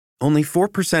Only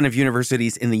 4% of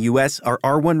universities in the U.S. are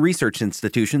R1 research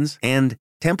institutions, and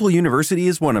Temple University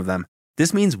is one of them.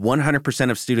 This means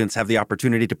 100% of students have the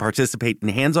opportunity to participate in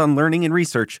hands-on learning and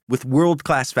research with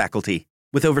world-class faculty.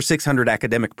 With over 600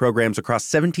 academic programs across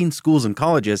 17 schools and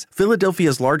colleges,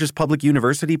 Philadelphia's largest public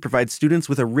university provides students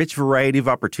with a rich variety of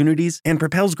opportunities and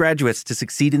propels graduates to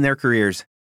succeed in their careers.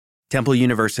 Temple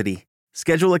University.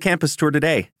 Schedule a campus tour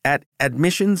today at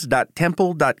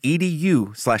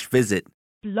admissions.temple.edu/visit.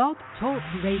 Blog Talk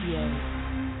Radio.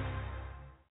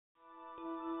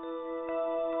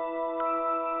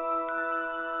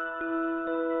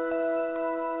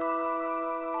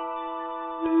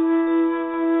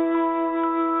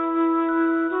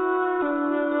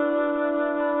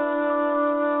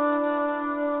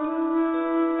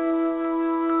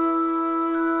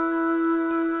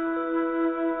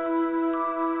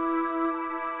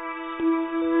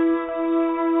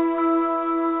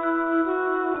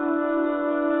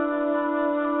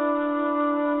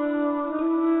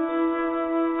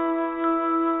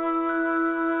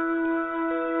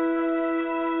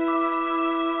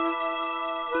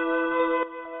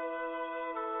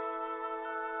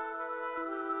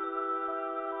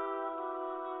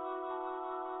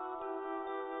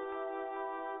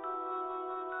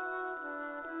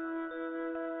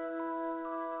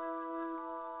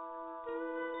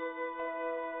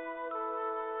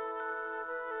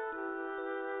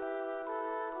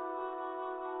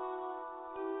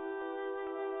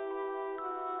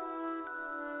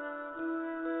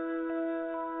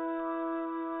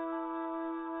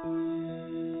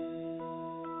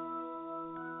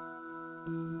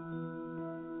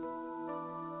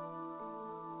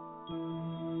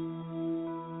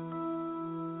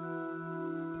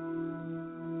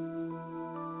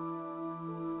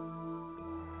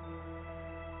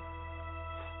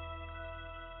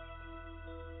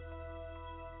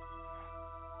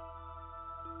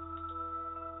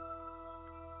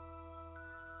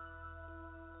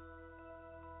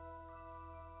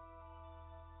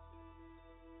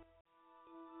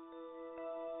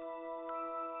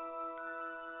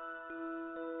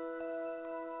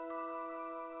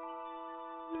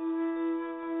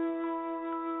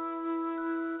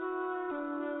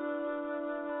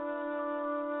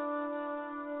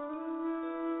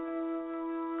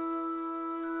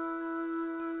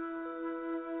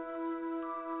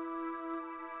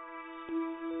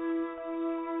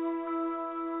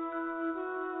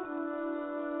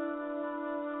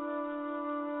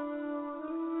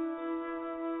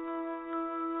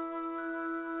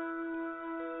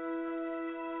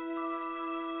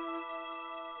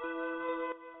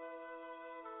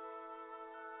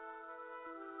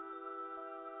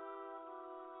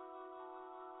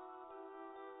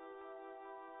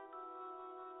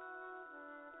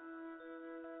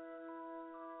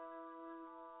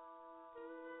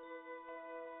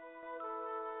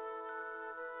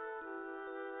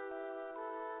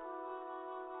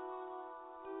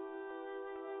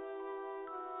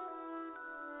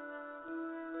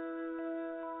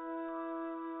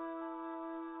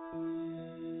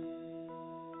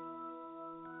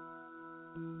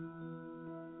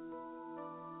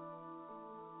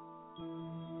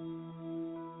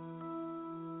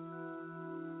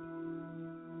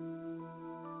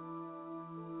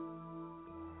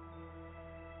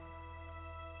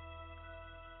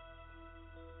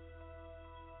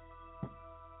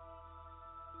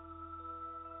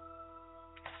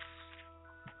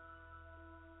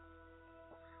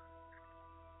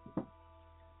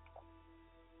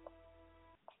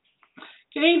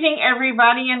 Good evening,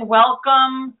 everybody, and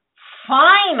welcome,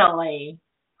 finally,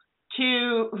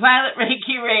 to Violet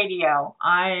Reiki Radio.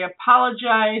 I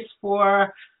apologize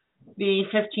for the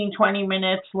 15-20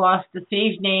 minutes lost this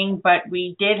evening, but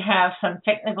we did have some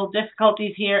technical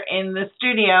difficulties here in the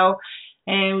studio,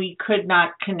 and we could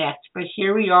not connect. But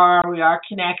here we are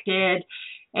connected,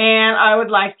 and I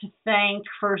would like to thank,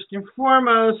 first and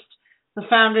foremost, the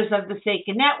founders of the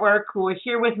Seika Network, who are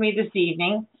here with me this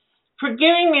evening, for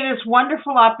giving me this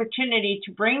wonderful opportunity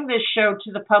to bring this show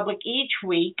to the public each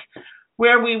week,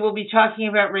 where we will be talking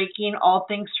about Reiki and all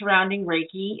things surrounding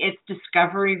Reiki, its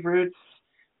discovery routes,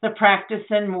 the practice,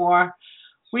 and more.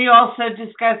 We also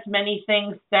discussed many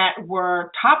things that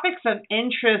were topics of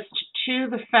interest to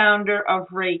the founder of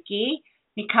Reiki,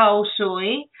 Mikao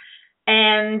Usui,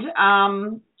 and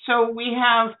so we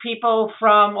have people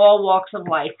from all walks of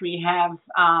life. We have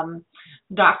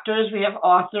doctors, we have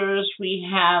authors, we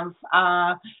have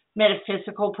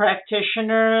metaphysical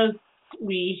practitioners,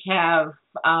 we have,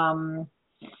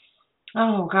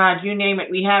 you name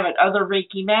it, we have it. Other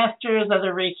Reiki masters,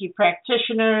 other Reiki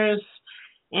practitioners,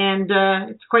 And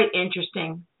it's quite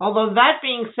interesting. Although that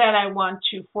being said, I want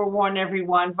to forewarn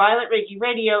everyone, Violet Reiki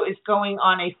Radio is going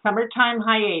on a summertime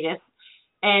hiatus,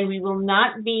 and we will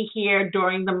not be here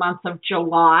during the month of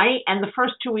July and the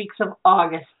first 2 weeks of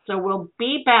August. So we'll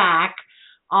be back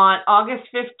on August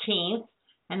 15th.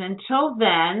 And until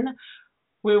then,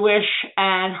 we wish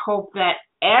and hope that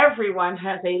everyone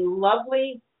has a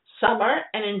lovely summer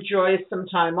and enjoys some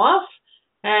time off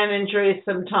and enjoys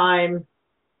some time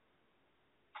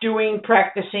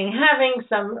practicing, having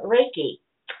some Reiki.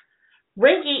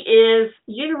 Reiki is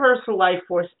universal life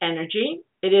force energy.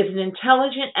 It is an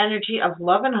intelligent energy of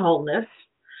love and wholeness.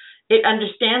 It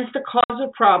understands the cause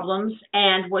of problems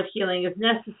and what healing is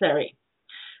necessary.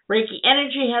 Reiki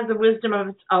energy has a wisdom of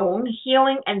its own,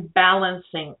 healing and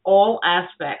balancing all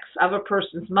aspects of a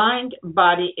person's mind,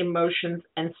 body, emotions,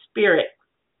 and spirit.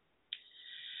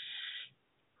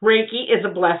 Reiki is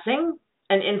a blessing,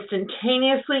 an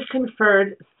instantaneously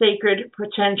conferred sacred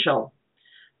potential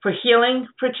for healing,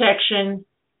 protection,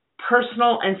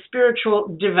 personal and spiritual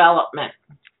development.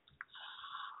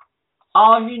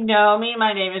 All of you know me.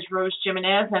 My name is Rose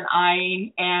Jimenez, and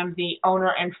I am the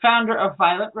owner and founder of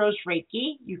Violet Rose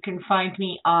Reiki. You can find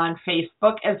me on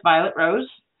Facebook as Violet Rose.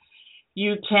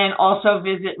 You can also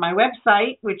visit my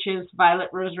website, which is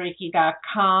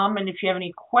violetrosereiki.com. And if you have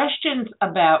any questions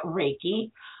about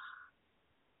Reiki,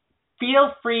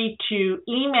 feel free to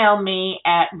email me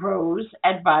at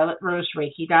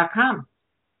rose@violetrosereiki.com.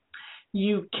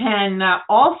 You can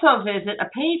also visit a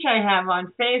page I have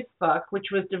on Facebook, which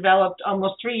was developed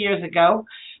almost 3 years ago.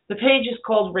 The page is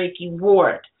called Reiki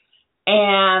Ward.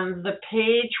 And the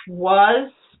page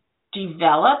was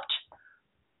developed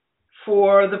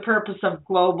for the purpose of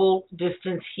global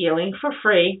distance healing for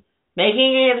free,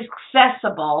 making it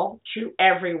accessible to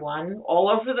everyone all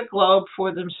over the globe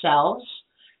for themselves,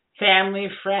 family,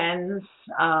 friends,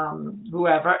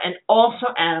 whoever, and also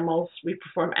animals. We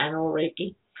perform animal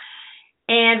Reiki.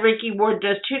 And Reiki Ward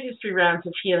does 2 to 3 rounds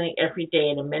of healing every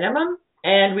day at a minimum.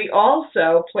 And we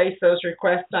also place those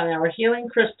requests on our healing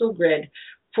crystal grid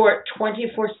for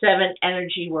 24/7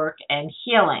 energy work and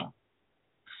healing.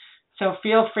 So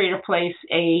feel free to place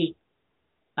a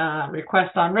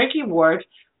request on Reiki Ward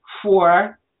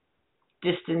for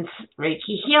distance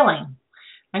Reiki healing.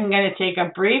 I'm going to take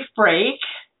a brief break,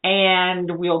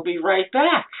 and we'll be right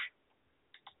back.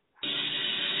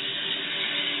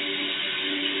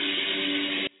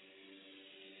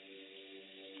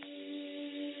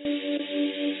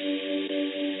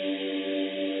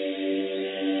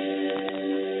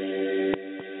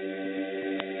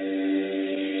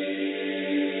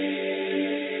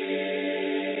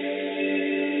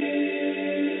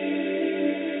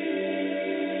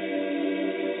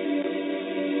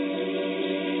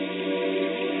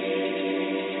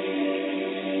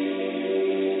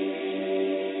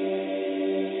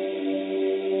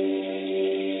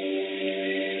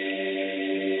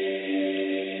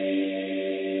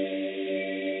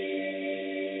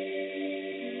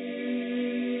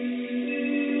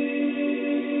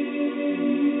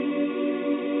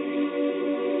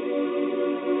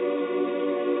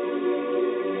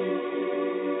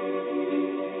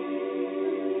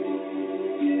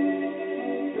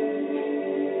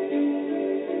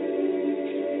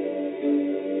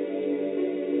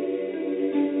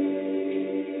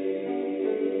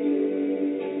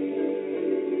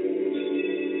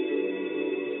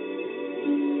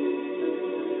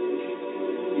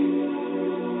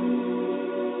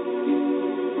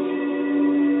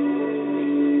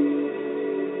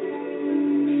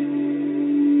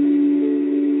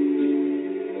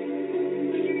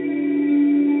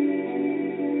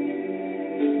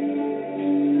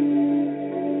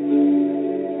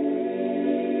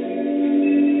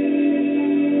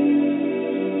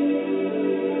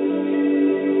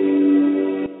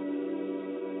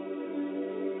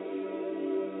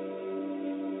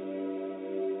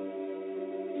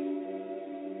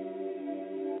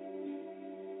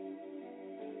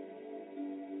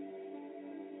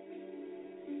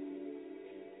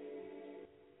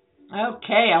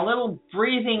 Okay, a little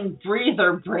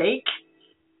breather break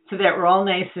so that we're all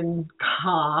nice and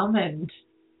calm and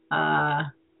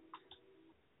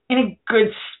in a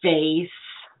good space.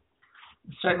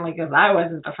 Certainly because I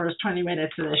wasn't the first 20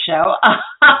 minutes of the show.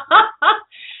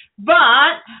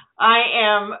 But I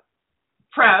am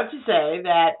proud to say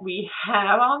that we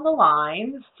have on the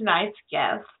lines tonight's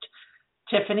guest,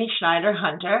 Tiffany Schneider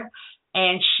Hunter,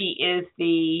 and she is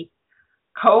the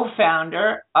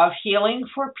co-founder of Healing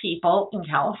for People in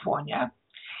California.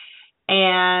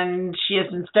 And she has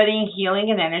been studying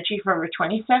healing and energy for over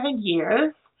 27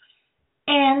 years.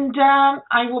 And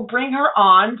I will bring her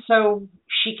on so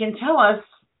she can tell us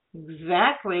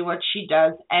exactly what she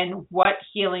does and what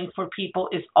healing for people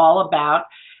is all about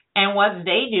and what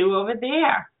they do over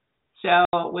there. So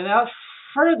without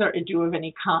further ado of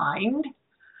any kind,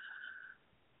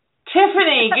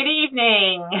 Tiffany, good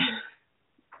evening.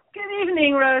 Good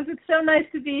evening, Rose. It's so nice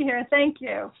to be here. Thank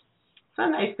you. So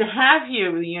nice to have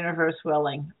you, the universe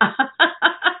willing.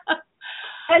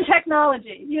 And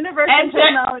technology. Universe and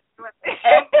technology.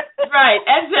 Right,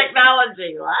 and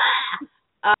technology.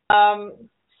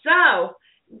 So,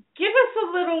 give us a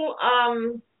little,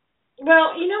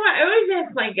 well, you know what? I always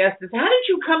ask my guests is, how did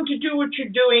you come to do what you're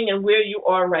doing and where you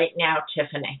are right now,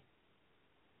 Tiffany?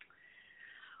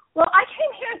 Well, I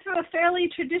came here through a fairly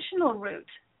traditional route.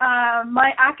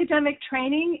 My academic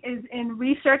training is in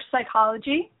research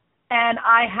psychology, and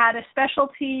I had a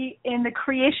specialty in the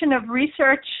creation of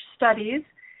research studies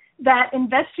that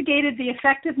investigated the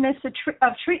effectiveness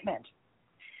of treatment.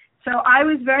 So I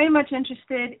was very much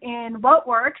interested in what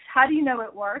works, how do you know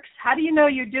it works, how do you know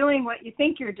you're doing what you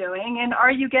think you're doing, and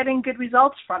are you getting good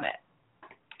results from it?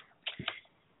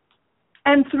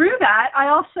 And through that, I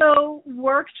also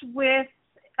worked with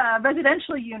a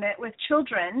residential unit with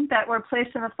children that were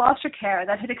placed in the foster care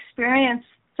that had experienced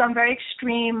some very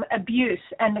extreme abuse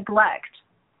and neglect.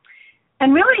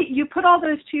 And really, you put all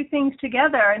those two things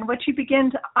together, and what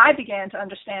I began to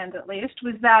understand at least,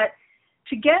 was that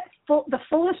to get the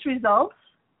fullest results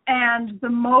and the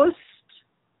most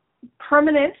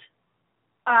permanent,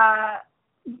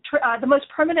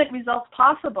 results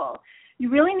possible, you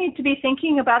really need to be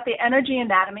thinking about the energy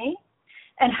anatomy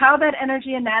and how that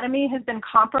energy anatomy has been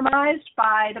compromised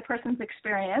by the person's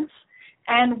experience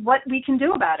and what we can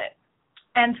do about it.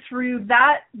 And through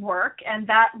that work and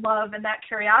that love and that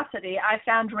curiosity, I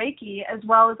found Reiki as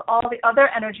well as all the other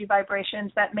energy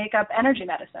vibrations that make up energy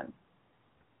medicine.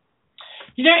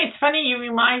 You know, it's funny, you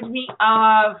remind me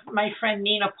of my friend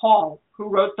Nina Paul, who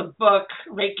wrote the book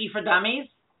Reiki for Dummies.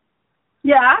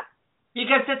 Yeah.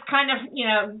 Because that's kind of,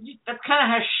 that's kind of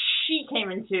how she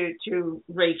came into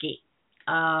Reiki,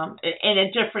 in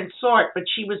a different sort, but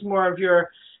she was more of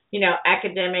your,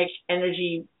 academic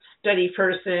energy study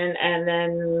person and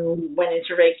then went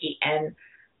into Reiki. And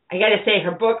I got to say,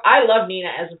 her book, I love Nina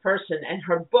as a person, and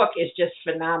her book is just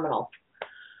phenomenal.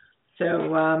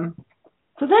 So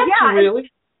that's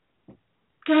really...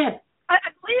 Go ahead.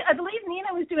 I believe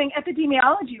Nina was doing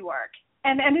epidemiology work.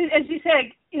 And as you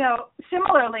say,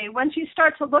 similarly, once you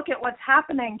start to look at what's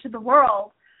happening to the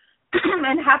world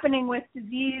and happening with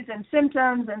disease and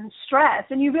symptoms and stress,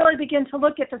 and you really begin to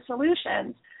look at the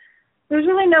solutions, there's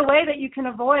really no way that you can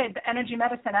avoid the energy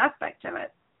medicine aspect of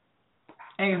it.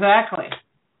 Exactly.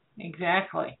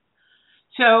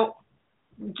 So,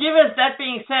 that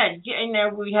being said,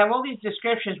 we have all these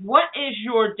descriptions. What is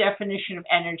your definition of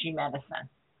energy medicine?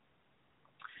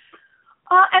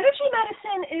 Energy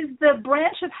medicine is the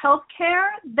branch of healthcare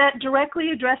that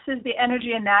directly addresses the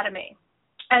energy anatomy,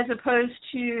 as opposed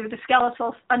to the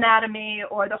skeletal anatomy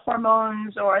or the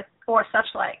hormones or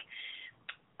such like.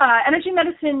 Energy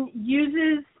medicine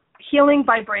uses healing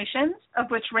vibrations, of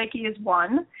which Reiki is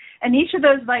one, and each of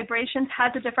those vibrations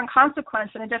has a different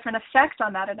consequence and a different effect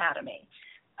on that anatomy.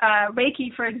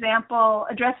 Reiki, for example,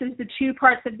 addresses the two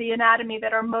parts of the anatomy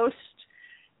that are most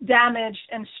damaged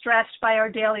and stressed by our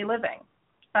daily living.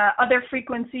 Other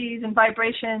frequencies and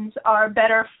vibrations are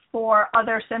better for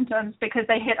other symptoms because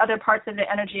they hit other parts of the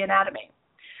energy anatomy.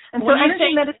 And so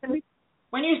energy medicine...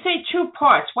 When you say two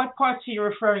parts, what parts are you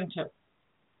referring to?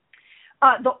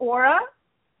 The aura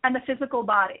and the physical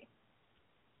body.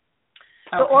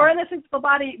 Okay. The aura and the physical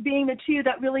body being the two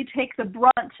that really take the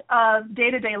brunt of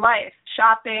day-to-day life,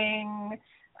 shopping,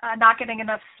 not getting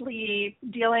enough sleep,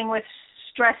 dealing with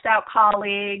stressed out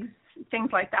colleagues,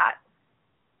 things like that.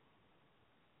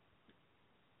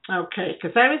 Okay,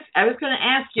 because I was going to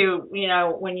ask you,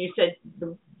 when you said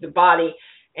the body,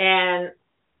 and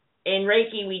in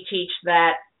Reiki we teach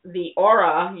that the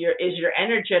aura is your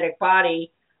energetic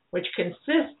body, which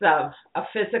consists of a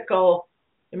physical,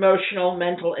 emotional,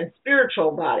 mental, and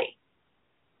spiritual body.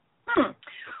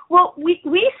 Well, we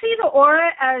see the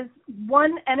aura as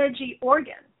one energy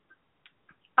organ,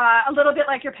 a little bit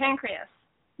like your pancreas,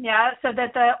 so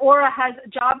that the aura has a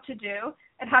job to do,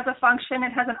 it has a function,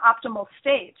 it has an optimal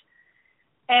state,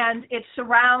 and it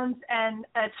surrounds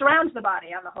the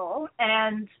body on the whole,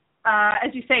 and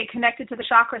as you say, connected to the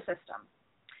chakra system.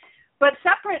 But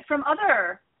separate from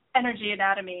other energy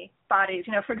anatomy bodies,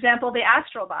 for example, the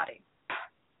astral body.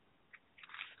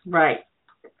 Right.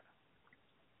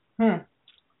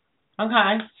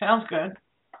 Okay, sounds good.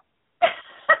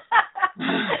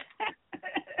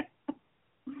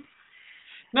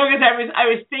 No, because I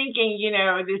was thinking,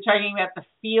 they're talking about the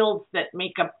fields that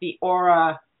make up the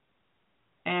aura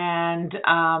and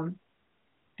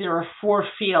there are 4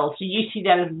 fields. So you see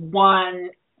that as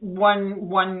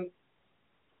one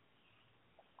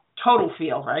total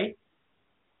field, right?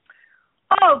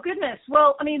 Oh, goodness.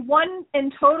 Well, I mean, one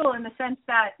in total in the sense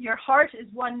that your heart is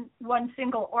one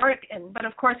single organ, but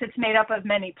of course it's made up of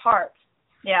many parts,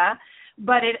 yeah?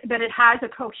 But it has a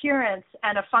coherence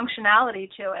and a functionality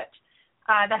to it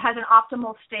that has an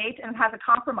optimal state and has a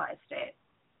compromised state.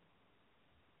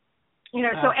 You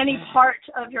know, so any part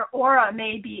of your aura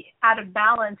may be out of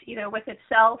balance either with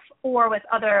itself or with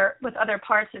other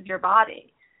parts of your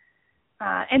body.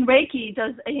 And Reiki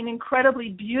does an incredibly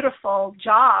beautiful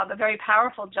job, a very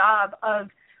powerful job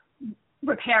of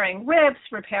repairing rips,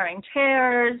 repairing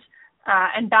tears,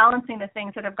 and balancing the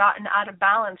things that have gotten out of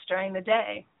balance during the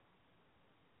day.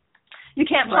 You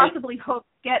can't possibly hope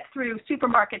to get through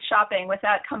supermarket shopping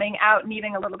without coming out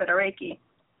needing a little bit of Reiki.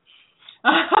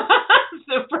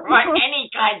 Supermarket, any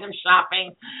kind of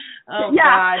shopping. Oh,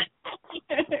 yeah.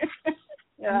 God.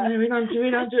 Yeah, we don't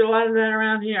do a lot of that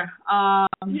around here. I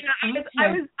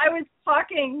was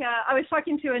talking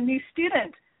to a new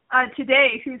student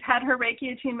today who's had her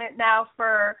Reiki attunement now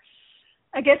for,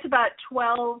 I guess, about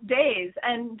 12 days,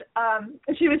 and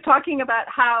she was talking about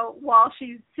how while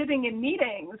she's sitting in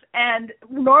meetings, and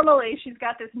normally she's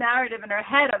got this narrative in her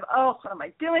head of, oh, what am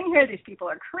I doing here? These people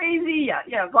are crazy,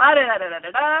 blah, da, da, da,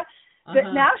 da, da.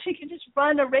 But now she can just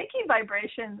run a Reiki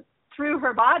vibration through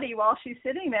her body while she's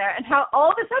sitting there, and how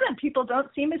all of a sudden people don't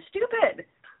seem as stupid.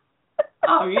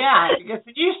 Oh, yeah, because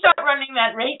if you start running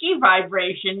that Reiki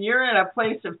vibration, you're in a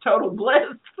place of total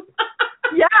bliss.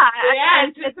 Yeah.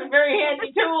 It's a very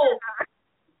handy tool.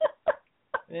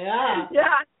 Yeah.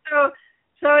 Yeah,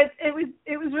 so it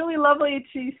was really lovely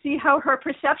to see how her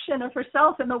perception of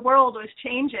herself and the world was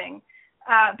changing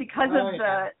because of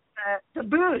the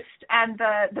boost and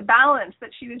the balance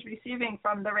that she was receiving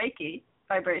from the Reiki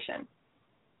vibration.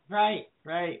 Right.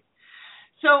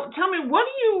 So tell me, what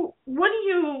do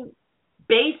you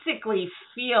basically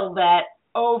feel that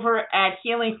over at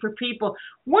Healing for People,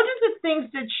 what are the things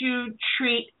that you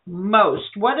treat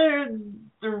most? What are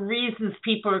the reasons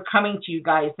people are coming to you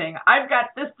guys saying, I've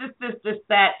got this,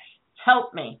 that,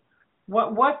 help me?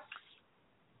 What's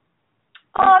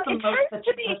it tends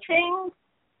to be things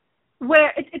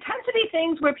where it tends to be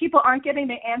things where people aren't getting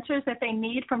the answers that they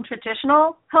need from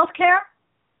traditional healthcare,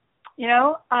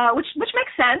 which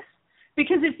makes sense,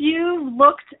 because if you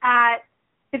looked at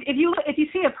if you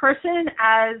see a person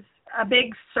as a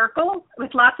big circle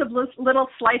with lots of little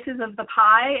slices of the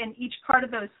pie, and each part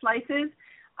of those slices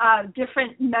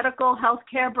different medical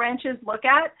healthcare branches look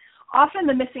at, often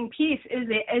the missing piece is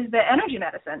the energy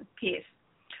medicine piece.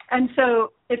 And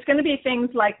so it's going to be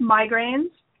things like migraines,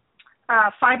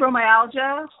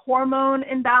 fibromyalgia, hormone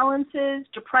imbalances,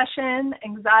 depression,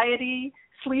 anxiety,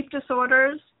 sleep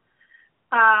disorders,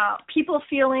 people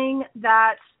feeling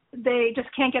that they just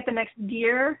can't get the next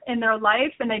gear in their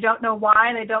life, and they don't know why,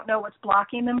 and they don't know what's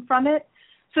blocking them from it.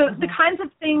 So the kinds of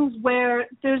things where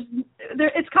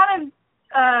it's kind of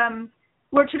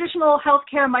where traditional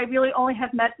healthcare might really only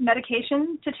have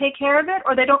medication to take care of it,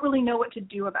 or they don't really know what to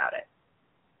do about it.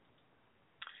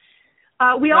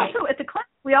 Also, at the clinic,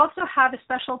 we also have a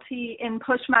specialty in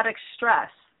post-traumatic stress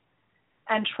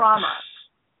and trauma.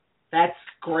 That's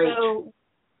great. So,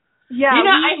 yeah.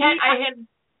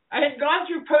 I had gone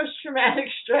through post-traumatic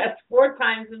stress 4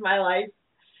 times in my life,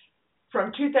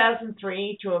 from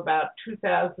 2003 to about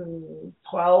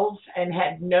 2012, and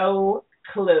had no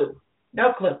clue.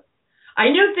 No clue. I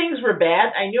knew things were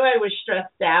bad. I knew I was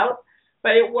stressed out,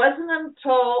 but it wasn't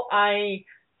until I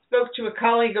spoke to a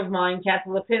colleague of mine, Kathy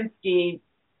Lipinski,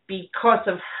 because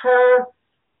of her,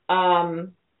 her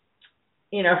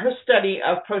study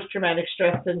of post-traumatic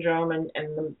stress syndrome and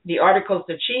the articles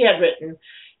that she had written,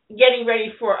 getting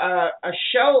ready for a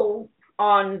show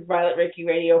on Violet Reiki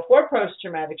Radio for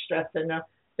post-traumatic stress syndrome,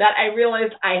 that I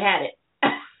realized I had it.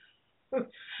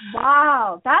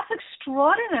 Wow, that's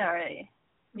extraordinary.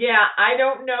 Yeah, I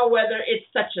don't know whether it's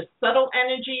such a subtle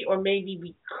energy or maybe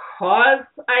because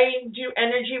I do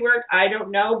energy work, I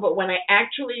don't know. But when I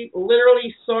actually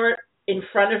literally saw it in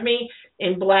front of me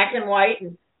in black and white,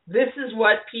 and this is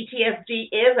what PTSD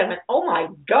is, I went, oh my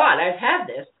God, I've had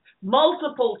this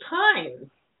multiple times.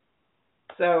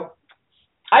 So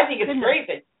I think it's great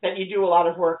that you do a lot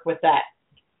of work with that.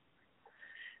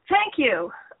 Thank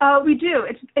you. We do.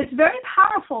 It's very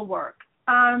powerful work.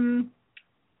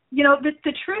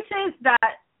 The truth is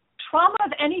that trauma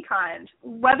of any kind,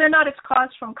 whether or not it's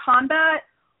caused from combat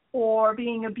or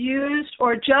being abused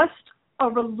or just a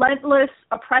relentless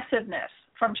oppressiveness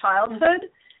from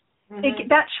childhood,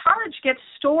 that charge gets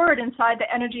stored inside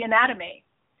the energy anatomy.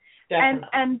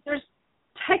 And there's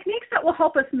techniques that will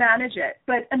help us manage it.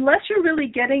 But unless you're really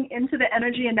getting into the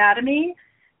energy anatomy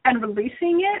and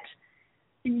releasing it,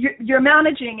 you're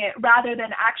managing it rather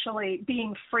than actually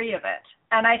being free of it.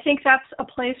 And I think that's a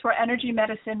place where energy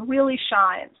medicine really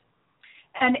shines.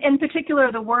 And in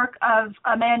particular, the work of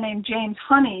a man named Jim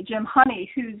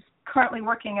Honey, who's currently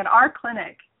working at our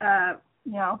clinic,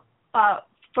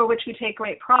 for which we take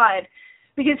great pride,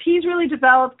 because he's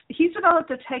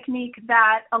developed a technique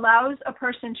that allows a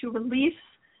person to release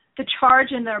the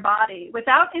charge in their body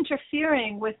without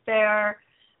interfering with their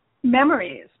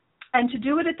memories, and to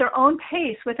do it at their own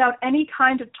pace without any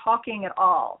kind of talking at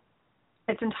all.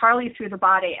 It's entirely through the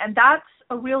body, and that's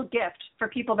a real gift for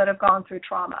people that have gone through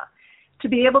trauma, to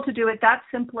be able to do it that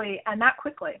simply and that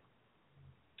quickly.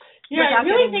 Yeah, I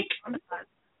really think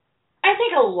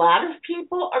a lot of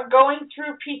people are going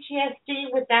through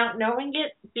PTSD without knowing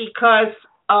it because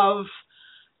of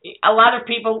a lot of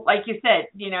people, like you said,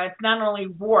 it's not only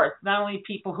war, it's not only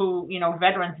people who,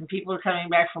 veterans and people who are coming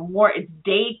back from war, it's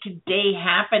day-to-day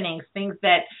happenings, things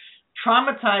that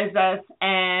traumatize us,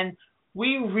 and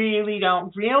we really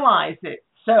don't realize it.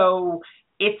 So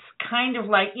it's kind of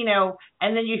like,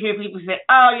 and then you hear people say,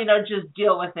 just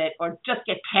deal with it, or just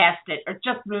get past it, or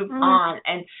just move on.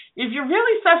 And if you're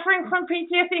really suffering from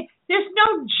PTSD, there's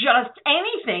no just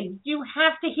anything. You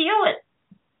have to heal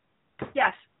it.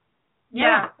 Yes.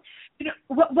 Yeah.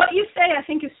 What you say, I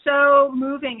think, is so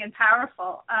moving and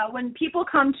powerful. When people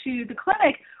come to the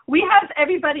clinic, we have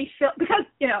everybody feel, because,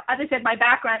 as I said, my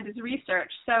background is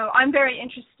research, so I'm very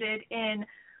interested in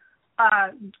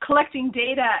collecting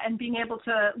data and being able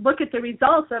to look at the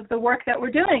results of the work that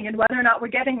we're doing and whether or not we're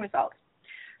getting results.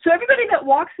 So everybody that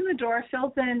walks in the door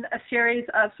fills in a series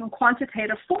of some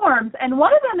quantitative forms, and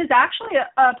one of them is actually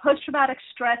a post-traumatic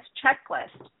stress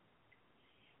checklist.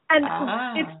 And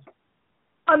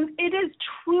it is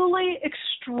truly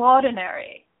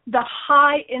extraordinary, the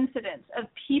high incidence of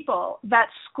people that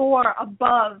score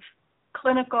above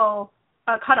clinical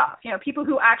cutoff, people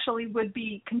who actually would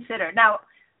be considered. Now,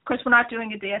 of course, we're not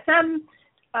doing a DSM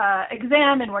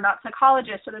exam, and we're not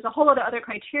psychologists, so there's a whole other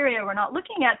criteria we're not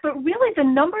looking at, but really the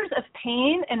numbers of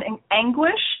pain and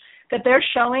anguish that they're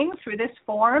showing through this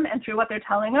form and through what they're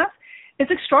telling us is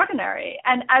extraordinary.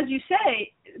 And as you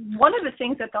say, one of the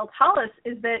things that they'll tell us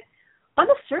is that on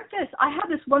the surface, I have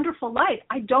this wonderful life.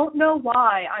 I don't know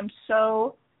why I'm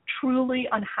so truly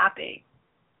unhappy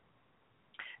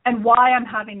and why I'm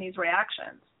having these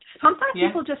reactions. Sometimes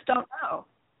people just don't know.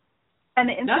 And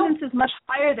the incidence is much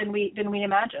higher than we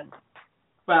imagine.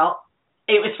 Well,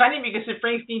 it was funny because it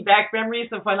brings me back memories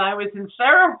of when I was in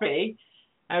therapy.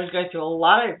 I was going through a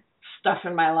lot of stuff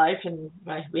in my life, and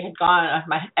my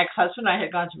ex-husband and I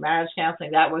had gone to marriage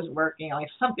counseling. That wasn't working. Like,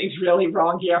 something's really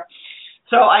wrong here.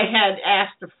 So I had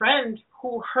asked a friend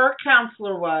who her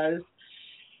counselor was,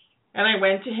 and I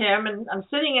went to him, and I'm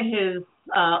sitting in his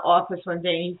office one day,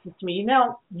 and he says to me,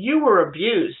 you were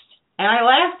abused. And I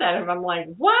laughed at him. I'm like,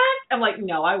 what? I'm like,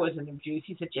 no, I wasn't abused.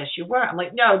 He said, yes, you were. I'm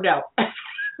like, no.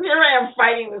 Here I am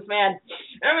fighting this man.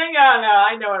 I'm like, oh, no,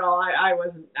 I know it all. I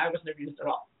wasn't abused at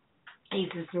all. He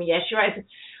says to me, yes, you are. I said,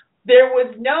 there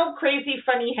was no crazy,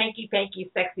 funny, hanky-panky,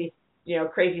 sexy,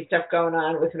 crazy stuff going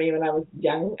on with me when I was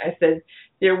young. I said,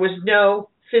 there was no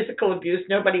physical abuse.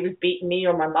 Nobody was beating me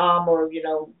or my mom or,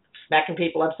 smacking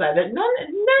people upside the head. None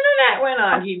of that went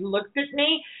on. He looked at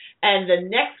me, and the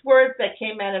next words that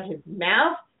came out of his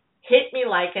mouth hit me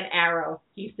like an arrow.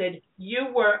 He said, you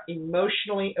were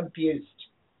emotionally abused.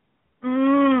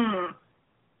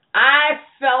 I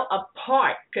fell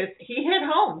apart because he hit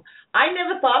home. I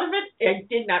never thought of it. I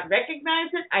did not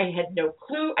recognize it. I had no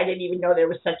clue. I didn't even know there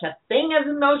was such a thing as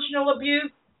emotional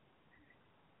abuse.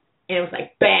 And it was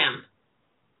like, bam.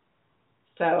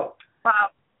 So, wow.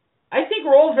 I think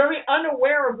we're all very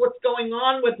unaware of what's going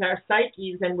on with our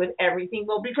psyches and with everything.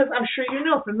 Well, because I'm sure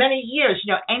for many years,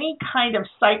 any kind of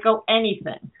psycho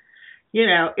anything,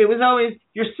 it was always,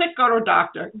 you're sick, go to a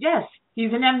doctor. Yes,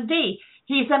 he's an MD.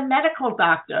 He's a medical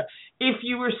doctor. If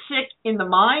you were sick in the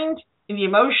mind, in the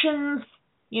emotions,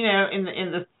 in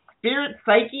the spirit,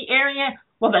 psyche area,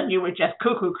 well, then you were just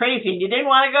cuckoo crazy, and you didn't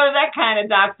want to go to that kind of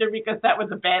doctor because that was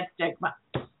a bad stigma.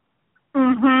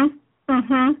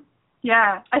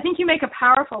 Yeah, I think you make a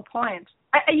powerful point.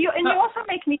 You also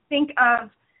make me think of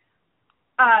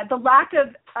the lack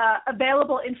of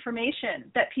available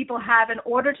information that people have in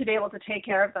order to be able to take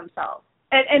care of themselves.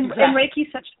 And Reiki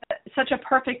is such a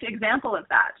perfect example of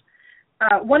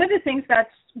that. One of the things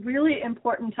that's really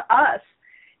important to us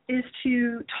is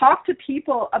to talk to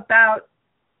people about,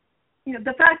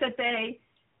 the fact that they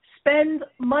spend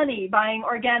money buying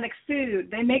organic food.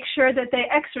 They make sure that they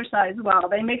exercise well.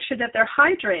 They make sure that they're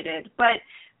hydrated. But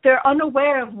they're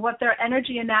unaware of what their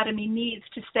energy anatomy needs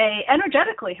to stay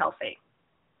energetically healthy.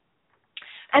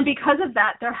 And because of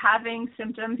that, they're having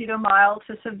symptoms either mild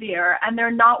to severe, and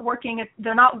they're not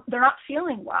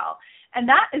feeling well. And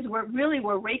that is where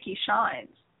Reiki shines.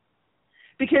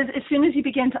 Because as soon as you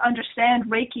begin to understand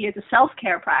Reiki as a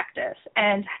self-care practice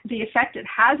and the effect it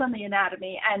has on the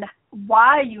anatomy and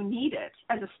why you need it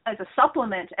as a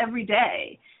supplement every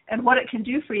day and what it can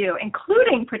do for you,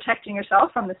 including protecting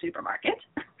yourself from the supermarket,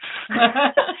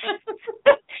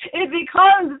 it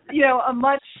becomes,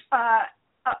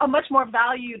 a much more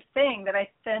valued thing than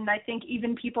I think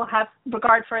even people have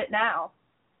regard for it now.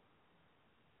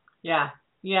 Yeah.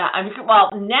 Yeah, well,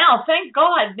 now, thank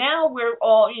God, now we're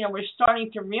all, we're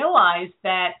starting to realize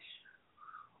that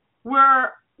we've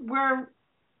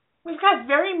got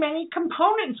very many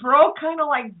components. We're all kind of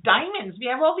like diamonds. We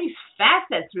have all these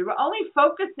facets. We were only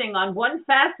focusing on one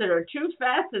facet or two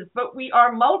facets, but we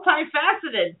are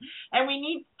multifaceted, and we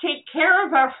need to take care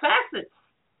of our facets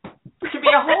to be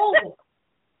a whole.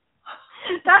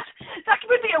 That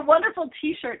would be a wonderful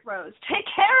T-shirt, Rose. Take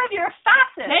care of your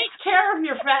facets. Take care of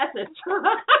your facets.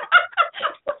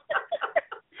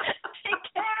 Take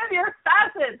care of your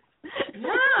facets.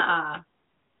 Yeah.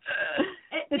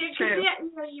 It's true.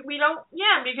 We don't,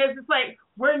 because it's like,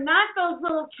 we're not those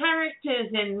little characters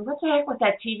in, what the heck was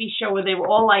that TV show where they were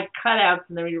all like cutouts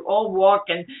and they were all walk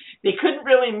and they couldn't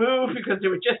really move because they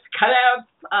were just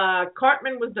cutouts.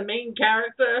 Cartman was the main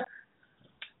character.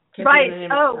 Right.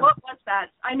 Oh, what was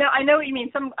that? I know what you mean.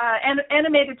 Some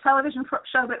animated television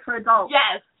show, but for adults.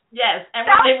 Yes. And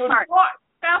South when they would Park. walk,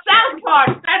 South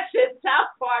Park. That's it.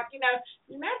 South Park.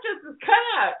 You're not just a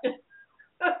cutout.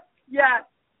 Yeah.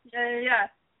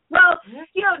 Well,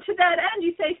 to that end,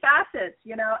 you say facets.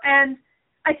 And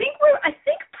I think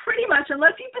pretty much,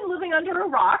 unless you've been living under a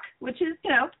rock, which is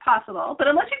possible,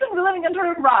 but unless you've been living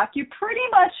under a rock, you pretty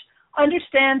much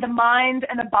understand the mind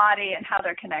and the body and how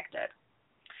they're connected.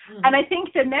 And I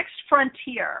think the next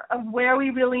frontier of where we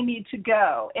really need to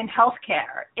go in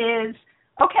healthcare is,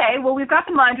 okay, well, we've got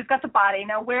the mind, we've got the body.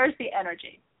 Now, where's the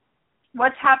energy?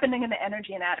 What's happening in the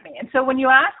energy anatomy? And so when you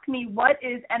ask me what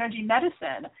is energy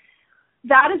medicine,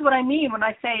 that is what I mean when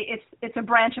I say it's a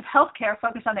branch of healthcare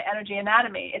focused on the energy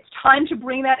anatomy. It's time to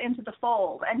bring that into the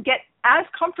fold and get as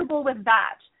comfortable with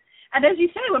that. And as you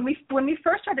say, when we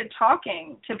first started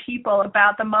talking to people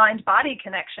about the mind-body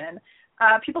connection,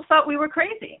 people thought we were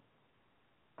crazy.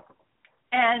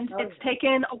 And it's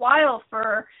taken a while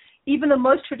for even the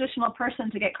most traditional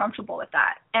person to get comfortable with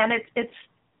that. And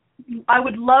I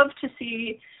would love to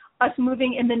see us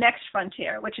moving in the next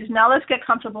frontier, which is now let's get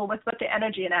comfortable with what the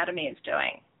energy anatomy is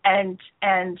doing and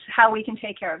how we can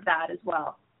take care of that as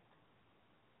well.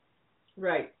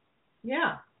 Right.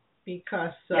 Yeah.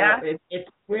 Because it's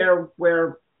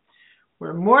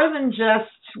we're more than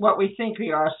just what we think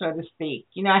we are, so to speak.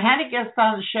 I had a guest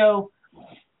on the show,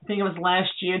 I think it was last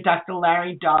year, Dr.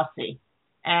 Larry Dawsey.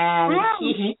 And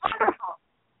wonderful.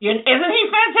 Isn't he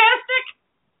fantastic?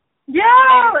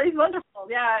 Yeah, he's wonderful,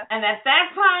 yeah. And at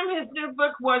that time, his new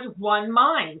book was One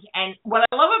Mind. And what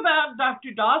I love about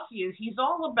Dr. Dawsey is he's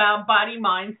all about body,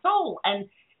 mind, soul. And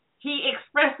he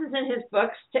expresses in his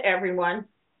books to everyone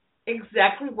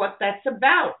exactly what that's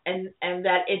about and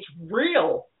that it's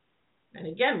real. And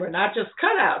again, we're not just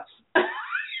cutouts.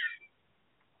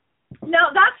 No,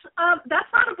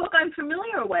 that's not a book I'm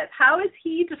familiar with. How is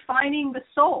he defining the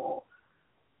soul?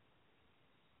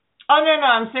 Oh, no,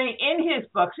 I'm saying in his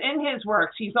books, in his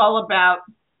works, he's all about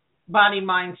body,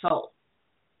 mind, soul.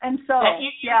 And soul,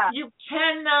 You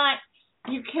cannot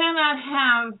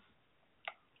have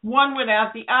one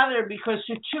without the other because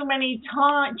for too many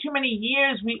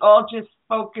years, we all just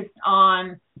focused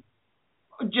on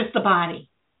just the body.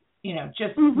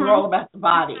 We're all about the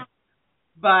body.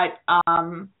 But,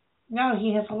 no,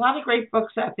 he has a lot of great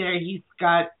books out there. He's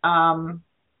got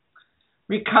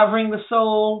Recovering the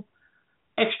Soul,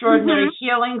 Extraordinary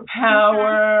Healing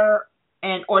Power,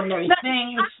 and Ordinary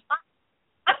Things.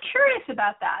 I'm curious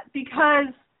about that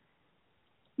because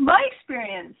my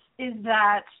experience is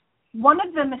that one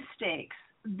of the mistakes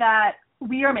that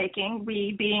we are making,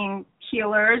 we being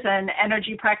healers and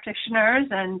energy practitioners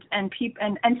and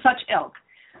such ilk,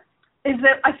 is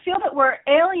that I feel that we're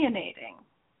alienating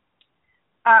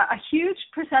a huge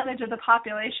percentage of the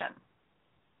population.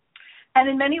 And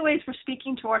in many ways, we're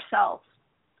speaking to ourselves.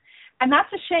 And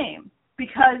that's a shame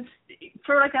because,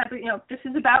 for example, this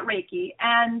is about Reiki.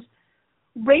 And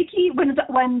Reiki,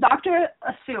 when Dr.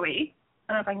 Asui,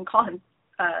 I don't know if I can call him,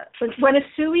 when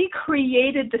Asui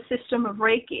created the system of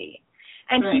Reiki,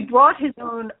 and he brought his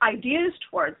own ideas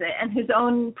towards it and his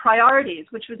own priorities,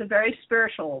 which was a very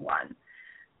spiritual one,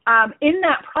 in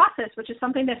that process, which is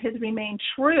something that has remained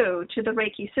true to the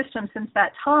Reiki system since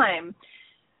that time,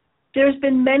 there's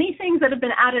been many things that have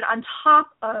been added on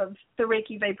top of the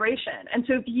Reiki vibration. And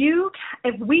so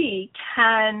if we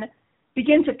can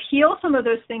begin to peel some of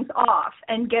those things off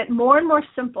and get more and more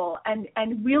simple and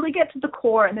really get to the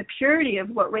core and the purity of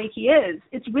what Reiki is,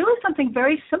 it's really something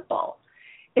very simple.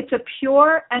 It's a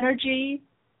pure energy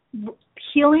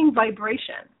healing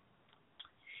vibration.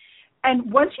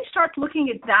 And once you start looking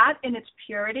at that in its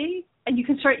purity, and you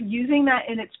can start using that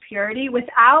in its purity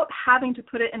without having to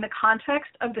put it in the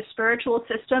context of the spiritual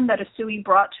system that Usui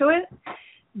brought to it,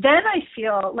 then I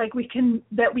feel like we can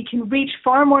reach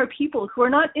far more people who are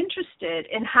not interested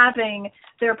in having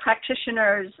their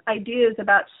practitioners' ideas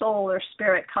about soul or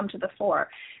spirit come to the fore.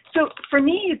 So for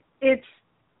me, it's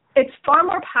far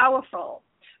more powerful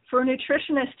for a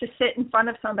nutritionist to sit in front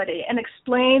of somebody and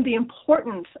explain the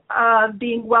importance of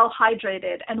being well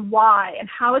hydrated and why and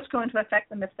how it's going to affect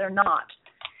them if they're not,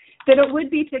 than it would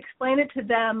be to explain it to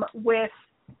them with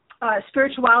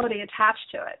spirituality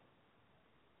attached to it.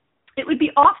 It would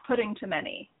be off-putting to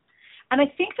many. And I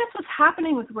think that's what's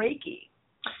happening with Reiki.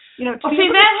 That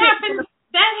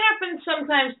happens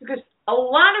sometimes because a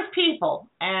lot of people,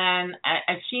 and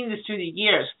I've seen this through the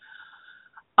years,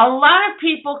 a lot of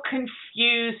people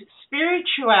confuse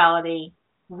spirituality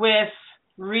with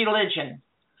religion.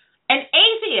 An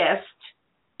atheist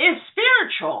is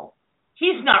spiritual.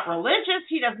 He's not religious.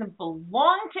 He doesn't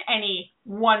belong to any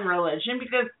one religion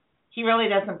because he really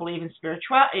doesn't believe in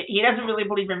spirituality. He doesn't really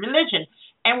believe in religion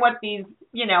and what these,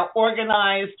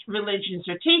 organized religions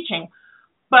are teaching.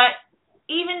 But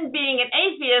even being an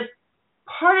atheist,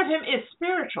 part of him is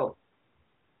spiritual.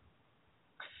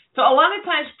 So a lot of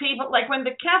times people, like when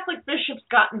the Catholic bishops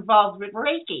got involved with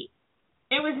Reiki,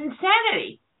 it was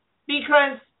insanity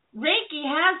because Reiki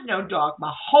has no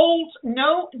dogma, holds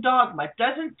no dogma,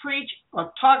 doesn't preach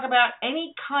or talk about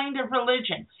any kind of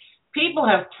religion. People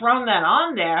have thrown that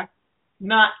on there,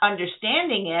 not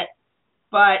understanding it,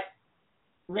 but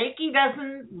Reiki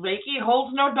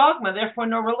holds no dogma, therefore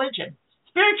no religion.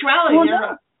 Spirituality, there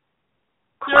are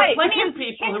plenty of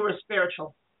people who are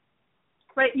spiritual.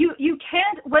 Right, you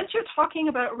can't, once you're talking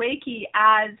about Reiki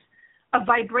as a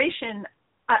vibration,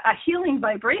 a healing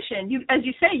vibration, as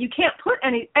you say, you can't put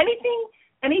any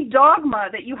dogma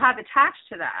that you have attached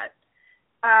to that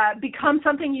become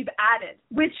something you've added,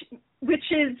 which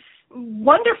is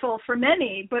wonderful for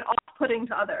many, but off-putting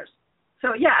to others.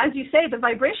 So yeah, as you say, the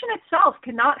vibration itself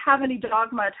cannot have any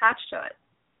dogma attached to it.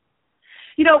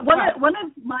 One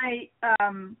of my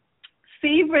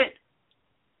favorite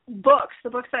books, the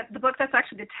book that's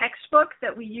actually the textbook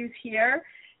that we use here,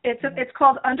 it's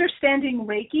called Understanding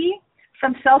Reiki,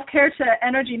 From Self-Care to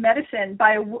Energy Medicine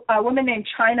by a woman named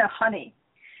China Honey.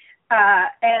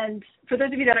 And for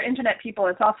those of you that are internet people,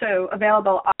 it's also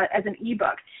available as an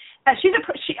ebook.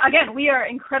 Again, we are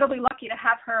incredibly lucky to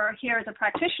have her here as a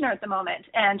practitioner at the moment,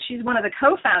 and she's one of the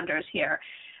co-founders here.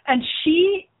 And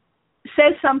she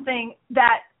says something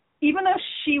that even though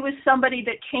she was somebody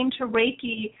that came to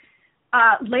Reiki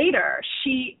later,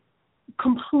 she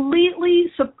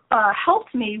completely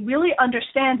helped me really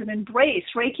understand and embrace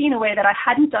Reiki in a way that I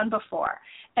hadn't done before,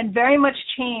 and very much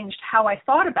changed how I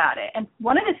thought about it. And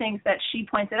one of the things that she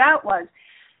pointed out was,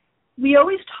 we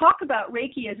always talk about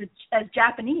Reiki as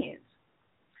Japanese,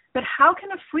 but how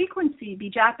can a frequency be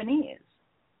Japanese?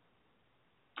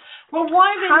 Well,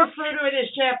 why they refer to it as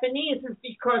Japanese is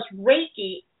because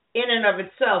Reiki, in and of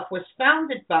itself, was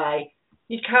founded by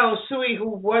Mikao Usui, who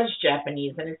was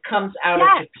Japanese, and it comes out of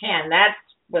Japan. That's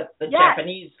what the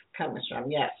Japanese comes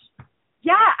from, yes.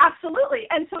 Yeah, absolutely.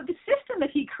 And so the system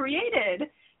that he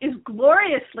created is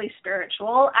gloriously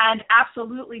spiritual and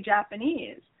absolutely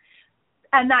Japanese.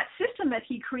 And that system that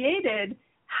he created,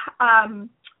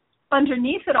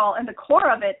 underneath it all and the core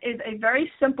of it, is a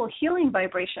very simple healing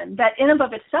vibration that in and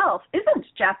of itself isn't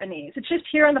Japanese. It's just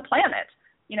here on the planet.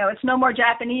 It's no more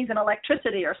Japanese than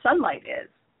electricity or sunlight is.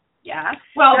 Yeah.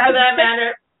 Well, for that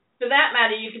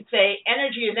matter, you could say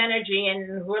energy is energy,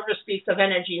 and whoever speaks of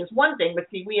energy is one thing. But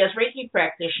see, we as Reiki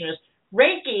practitioners,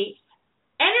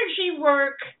 energy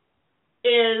work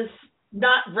is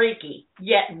not Reiki,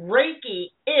 yet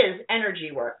Reiki is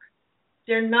energy work.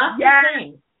 They're not the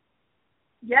same.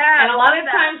 Yeah. And a lot of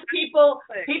times people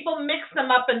mix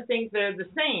them up and think they're the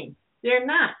same. They're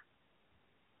not.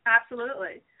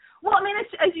 Absolutely. Well, I mean,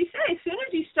 as you say, as soon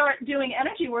as you start doing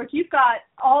energy work, you've got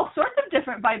all sorts of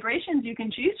different vibrations you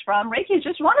can choose from. Reiki is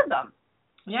just one of them.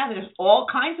 Yeah, there's all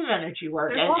kinds of energy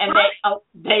work, and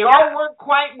they all work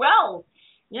quite well.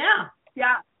 Yeah.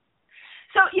 Yeah.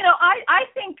 So, I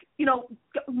think,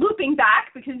 looping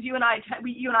back, because you and I,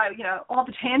 all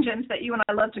the tangents that you and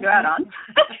I love to go out on,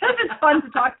 because it's fun to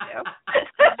talk to.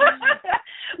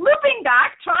 Looping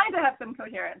back, trying to have some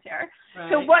coherence here.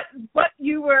 Right. So what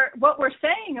we're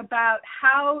saying about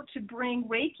how to bring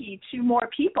Reiki to more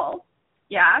people,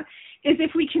 is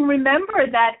if we can remember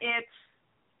that it's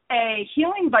a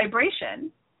healing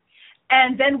vibration,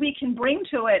 and then we can bring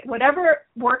to it whatever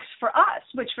works for us,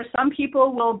 which for some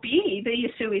people will be the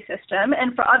Yasui system,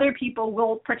 and for other people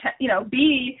will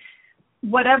be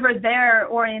whatever their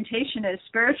orientation is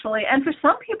spiritually. And for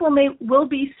some people will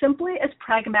be simply as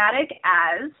pragmatic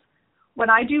as, when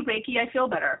I do Reiki, I feel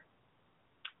better.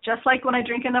 Just like when I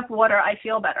drink enough water, I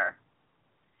feel better.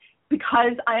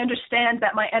 Because I understand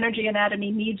that my energy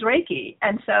anatomy needs Reiki,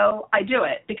 and so I do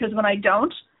it. Because when I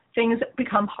don't, things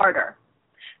become harder.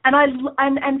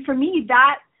 And for me,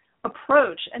 that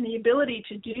approach and the ability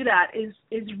to do that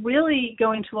is really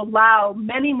going to allow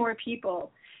many more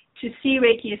people to see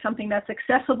Reiki as something that's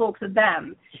accessible to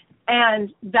them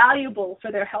and valuable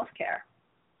for their health care.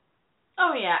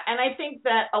 Oh, yeah. And I think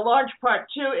that a large part,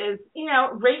 too, is,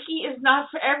 Reiki is not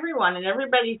for everyone. And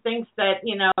everybody thinks that,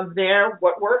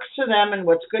 what works for them and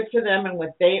what's good for them and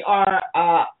what they are,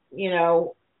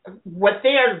 what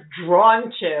they are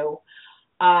drawn to,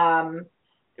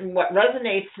 and what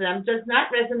resonates to them does not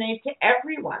resonate to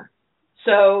everyone.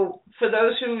 So for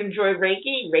those who enjoy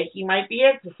Reiki, Reiki might be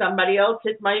it. To somebody else,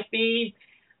 it might be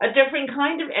a different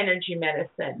kind of energy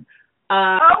medicine.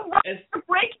 You're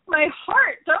breaking my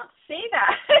heart. Don't say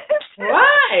that.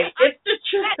 Right. It's the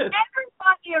truth.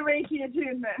 Everybody a Reiki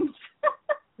attunement.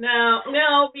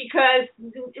 No, because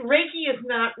Reiki is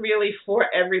not really for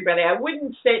everybody. I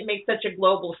wouldn't make such a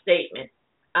global statement.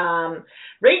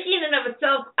 Reiki in and of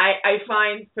itself, I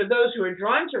find for those who are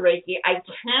drawn to Reiki, I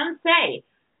can say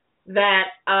that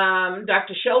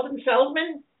Dr. Sheldon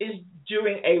Feldman is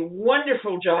doing a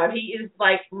wonderful job. He is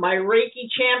like my Reiki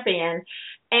champion.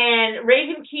 And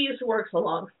Reagan Keyes works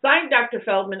alongside Dr.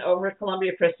 Feldman over at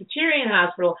Columbia Presbyterian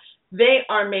Hospital. They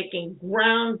are making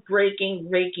groundbreaking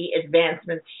Reiki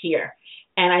advancements here.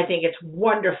 And I think it's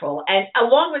wonderful. And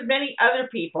along with many other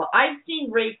people, I've seen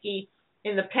Reiki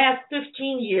in the past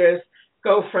 15 years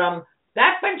go from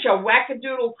that bunch of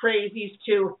wackadoodle crazies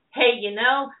to, hey,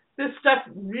 this stuff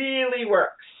really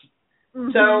works.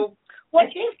 Mm-hmm. So I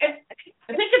think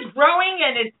it's growing,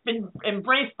 and it's been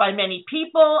embraced by many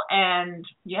people, and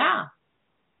yeah.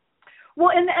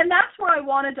 Well, and that's where I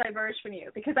want to diverge from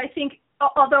you, because I think,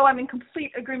 although I'm in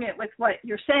complete agreement with what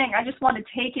you're saying, I just want to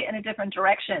take it in a different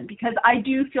direction, because I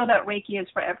do feel that Reiki is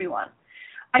for everyone.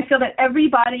 I feel that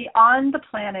everybody on the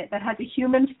planet that has a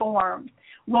human form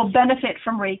will benefit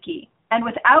from Reiki. And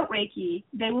without Reiki,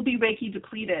 they will be Reiki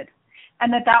depleted.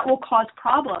 And that will cause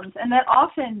problems. And that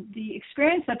often the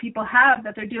experience that people have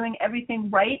that they're doing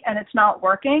everything right and it's not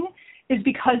working is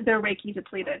because they're Reiki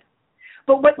depleted.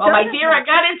 But my dear, I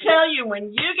got to tell you,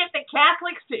 when you get the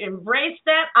Catholics to embrace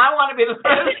that, I want to be the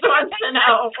first one to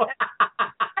know.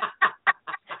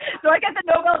 Do I get the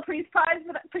Nobel Peace Prize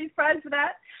for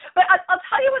that? But I'll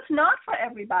tell you what's not for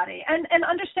everybody, and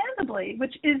understandably,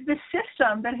 which is the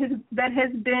system that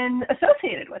has been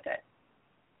associated with it.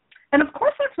 And of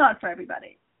course, that's not for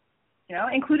everybody,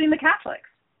 including the Catholics,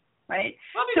 right?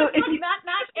 Well, because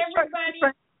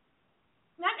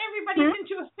not everybody's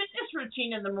into a fitness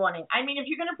routine in the morning. I mean, if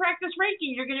you're going to practice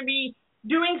Reiki, you're going to be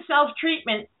doing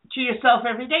self-treatment to yourself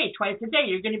every day, twice a day.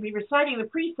 You're going to be reciting the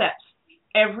precepts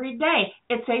every day.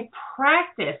 It's a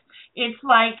practice. It's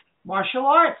like martial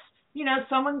arts.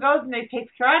 Someone goes and they take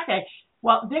karate.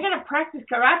 Well, they're going to practice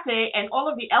karate and all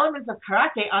of the elements of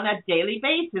karate on a daily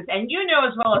basis. And you know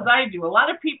as well as I do, a lot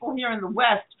of people here in the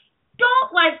West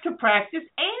don't like to practice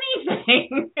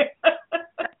anything.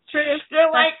 True. They're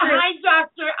like, hi,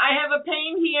 doctor, I have a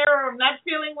pain here, or I'm not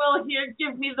feeling well here,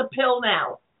 give me the pill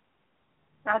now.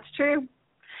 That's true.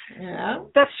 Yeah.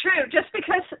 That's true. Just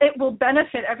because it will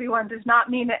benefit everyone does not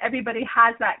mean that everybody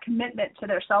has that commitment to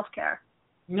their self-care.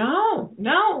 No.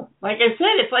 Like I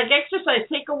said, it's like exercise.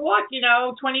 Take a walk,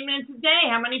 20 minutes a day.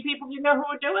 How many people do you know who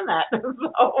are doing that?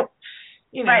 So,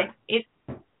 right. It's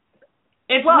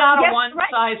not a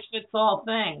one-size-fits-all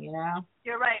thing,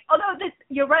 You're right.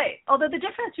 You're right. Although the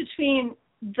difference between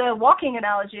the walking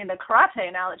analogy and the karate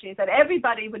analogy is that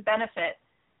everybody would benefit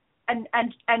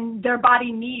and their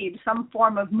body needs some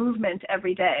form of movement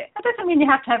every day. That doesn't mean you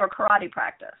have to have a karate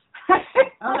practice. Right?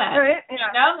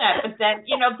 I know that. But then,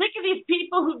 think of these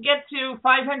people who get to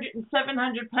 500 and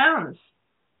 700 pounds.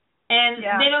 And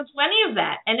they don't do any of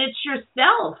that. And it's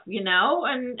yourself,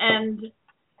 and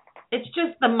it's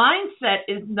just the mindset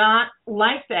is not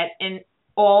like that. And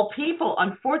all people,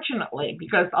 unfortunately,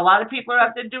 because a lot of people are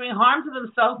out there doing harm to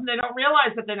themselves and they don't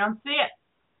realize it. They don't see it.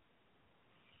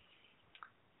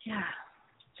 Yeah.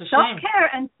 It's a shame. Self-care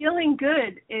and feeling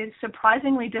good is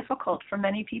surprisingly difficult for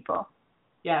many people.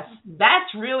 Yes,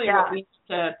 that's really what we need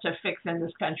to fix in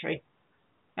this country.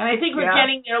 And I think we're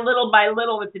getting there little by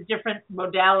little with the different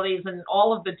modalities and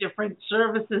all of the different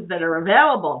services that are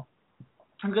available,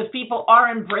 because people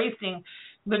are embracing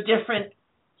the different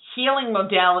healing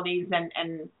modalities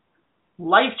and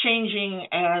life-changing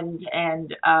and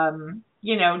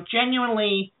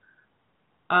genuinely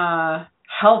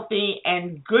healthy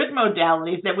and good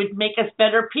modalities that would make us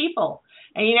better people.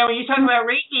 And when you talk about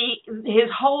Reiki,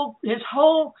 his whole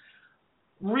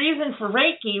reason for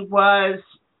Reiki was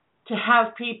to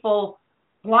have people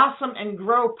blossom and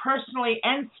grow personally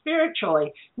and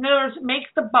spiritually. In other words,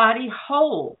 make the body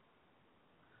whole.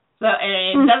 So,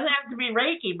 and it doesn't have to be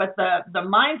Reiki, but the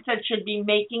mindset should be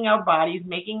making our bodies,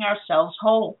 making ourselves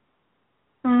whole.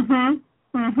 And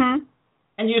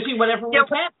using whatever we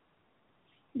can.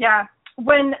 Yeah.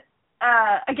 When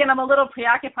again, I'm a little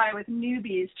preoccupied with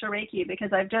newbies to Reiki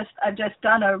because I've just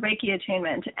done a Reiki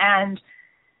attunement, and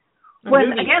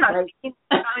when again I was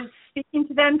speaking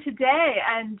to them today,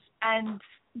 and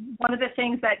one of the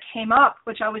things that came up,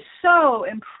 which I was so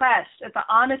impressed at the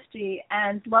honesty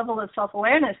and level of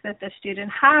self-awareness that the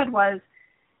student had, was,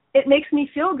 it makes me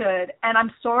feel good, and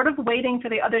I'm sort of waiting for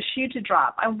the other shoe to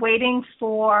drop. I'm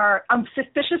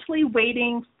suspiciously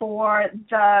waiting for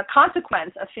the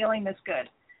consequence of feeling this good.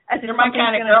 You're my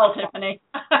kind of girl, Tiffany.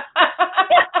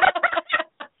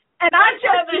 And I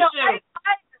just,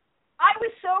 I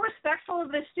was so respectful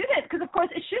of the student, because, of course,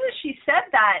 as soon as she said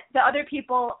that, the other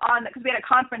people because we had a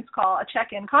conference call, a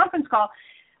check-in conference call,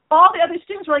 all the other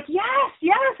students were like,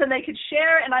 yes, and they could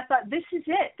share, and I thought, this is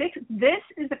it. This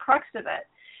is the crux of it.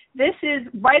 This is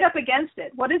right up against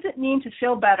it. What does it mean to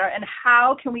feel better, and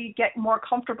how can we get more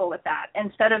comfortable with that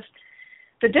instead of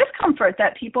the discomfort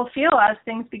that people feel as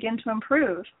things begin to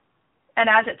improve and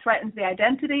as it threatens the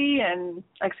identity and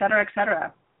et cetera, et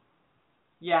cetera.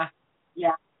 Yeah.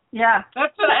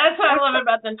 That's what I love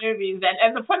about the newbies.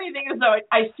 And the funny thing is, though,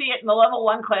 I see it in the level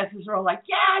 1 classes where I'm like,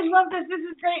 yeah, I love this. This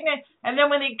is great. And then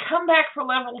when they come back for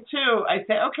level 2, I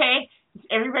say, okay,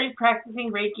 everybody's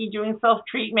practicing Reiki, doing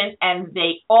self-treatment, and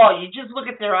you just look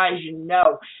at their eyes,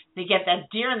 they get that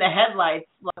deer in the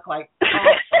headlights look like,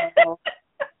 oh,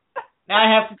 now I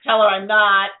have to tell her I'm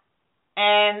not.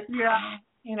 And,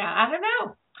 I don't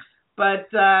know.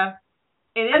 But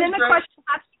it is. And then the question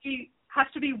has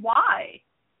to be why.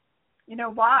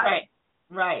 Why?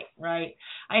 Right.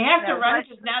 I have to run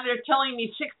because now they're telling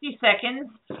me 60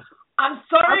 seconds. I'm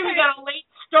sorry we got a late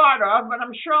start off, but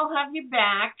I'm sure I'll have you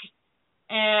back.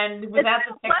 And without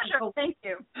the technical, thank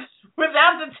you.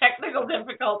 Without the technical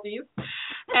difficulties.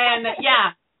 And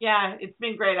yeah, it's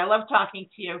been great. I love talking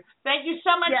to you. Thank you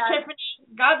so much, Tiffany.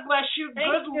 God bless you.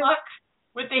 Good luck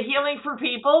with the healing for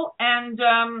people. And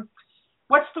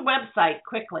what's the website,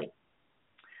 quickly?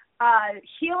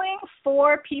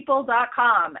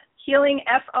 healingforpeople.com,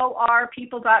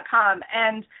 healingforpeople.com.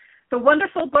 And the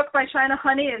wonderful book by China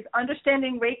Honey is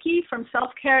Understanding Reiki from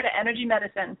Self-Care to Energy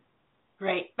Medicine.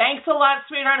 Great. Thanks a lot,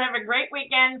 sweetheart. Have a great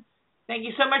weekend. Thank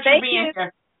you so much for being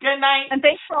here. Good night. And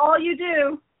thanks for all you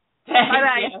do.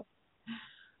 Bye-bye.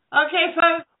 Okay,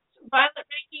 folks. Violet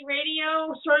Reiki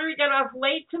Radio. Sorry we got off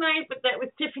late tonight, but that was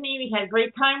Tiffany. We had a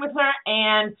great time with her,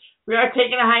 and we are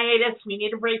taking a hiatus. We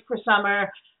need a break for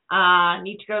summer.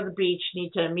 Need to go to the beach,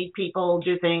 need to meet people,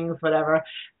 do things, whatever.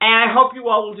 And I hope you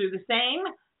all will do the same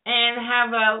and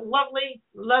have a lovely,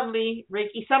 lovely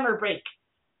Reiki summer break.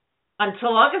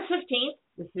 Until August 15th,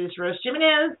 this is Rose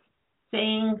Jimenez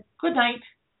saying good night.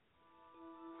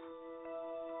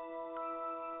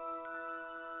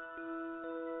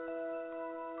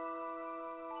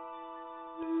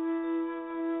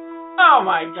 Oh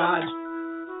my God.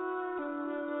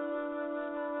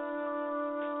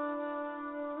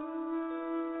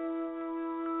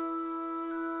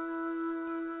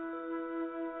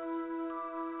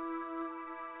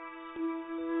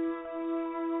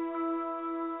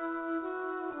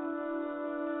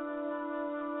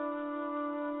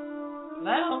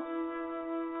 Hello?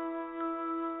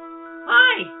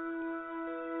 Hi.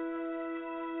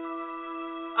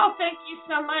 Oh, thank you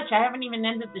so much. I haven't even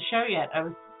ended the show yet. I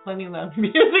was letting the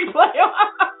music play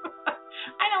off. I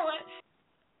don't want...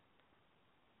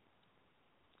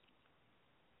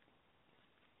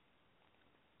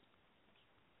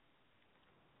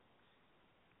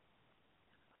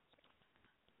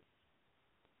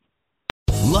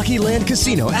 Lucky Land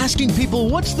Casino, asking people,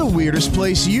 what's the weirdest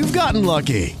place you've gotten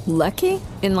lucky? Lucky?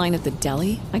 In line at the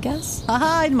deli, I guess?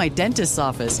 Aha, in my dentist's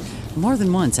office. More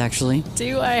than once, actually.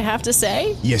 Do I have to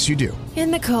say? Yes, you do. In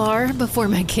the car before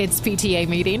my kids' PTA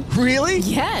meeting. Really?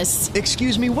 Yes.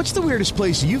 Excuse me, what's the weirdest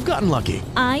place you've gotten lucky?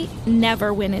 I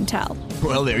never win and tell.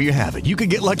 Well, there you have it. You can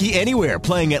get lucky anywhere,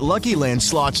 playing at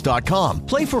LuckyLandSlots.com.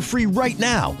 Play for free right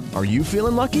now. Are you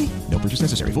feeling lucky? No purchase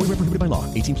necessary. Void where prohibited by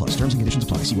law. 18 plus. Terms and conditions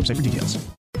apply. See website for details.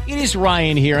 It is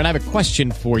Ryan here, and I have a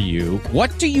question for you.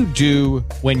 What do you do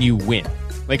when you win?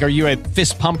 Like, are you a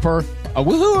fist pumper, a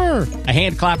woohooer, a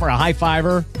hand clapper, a high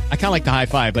fiver? I kind of like the high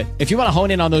five, but if you want to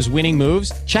hone in on those winning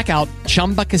moves, check out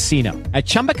Chumba Casino. At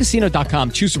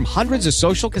ChumbaCasino.com, choose from hundreds of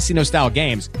social casino-style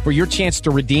games for your chance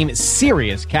to redeem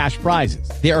serious cash prizes.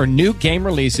 There are new game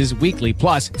releases weekly,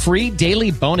 plus free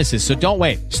daily bonuses. So don't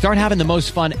wait. Start having the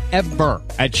most fun ever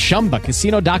at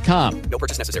ChumbaCasino.com. No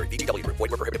purchase necessary. VGW Group.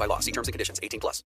 Void where prohibited by law. See terms and conditions. 18 plus.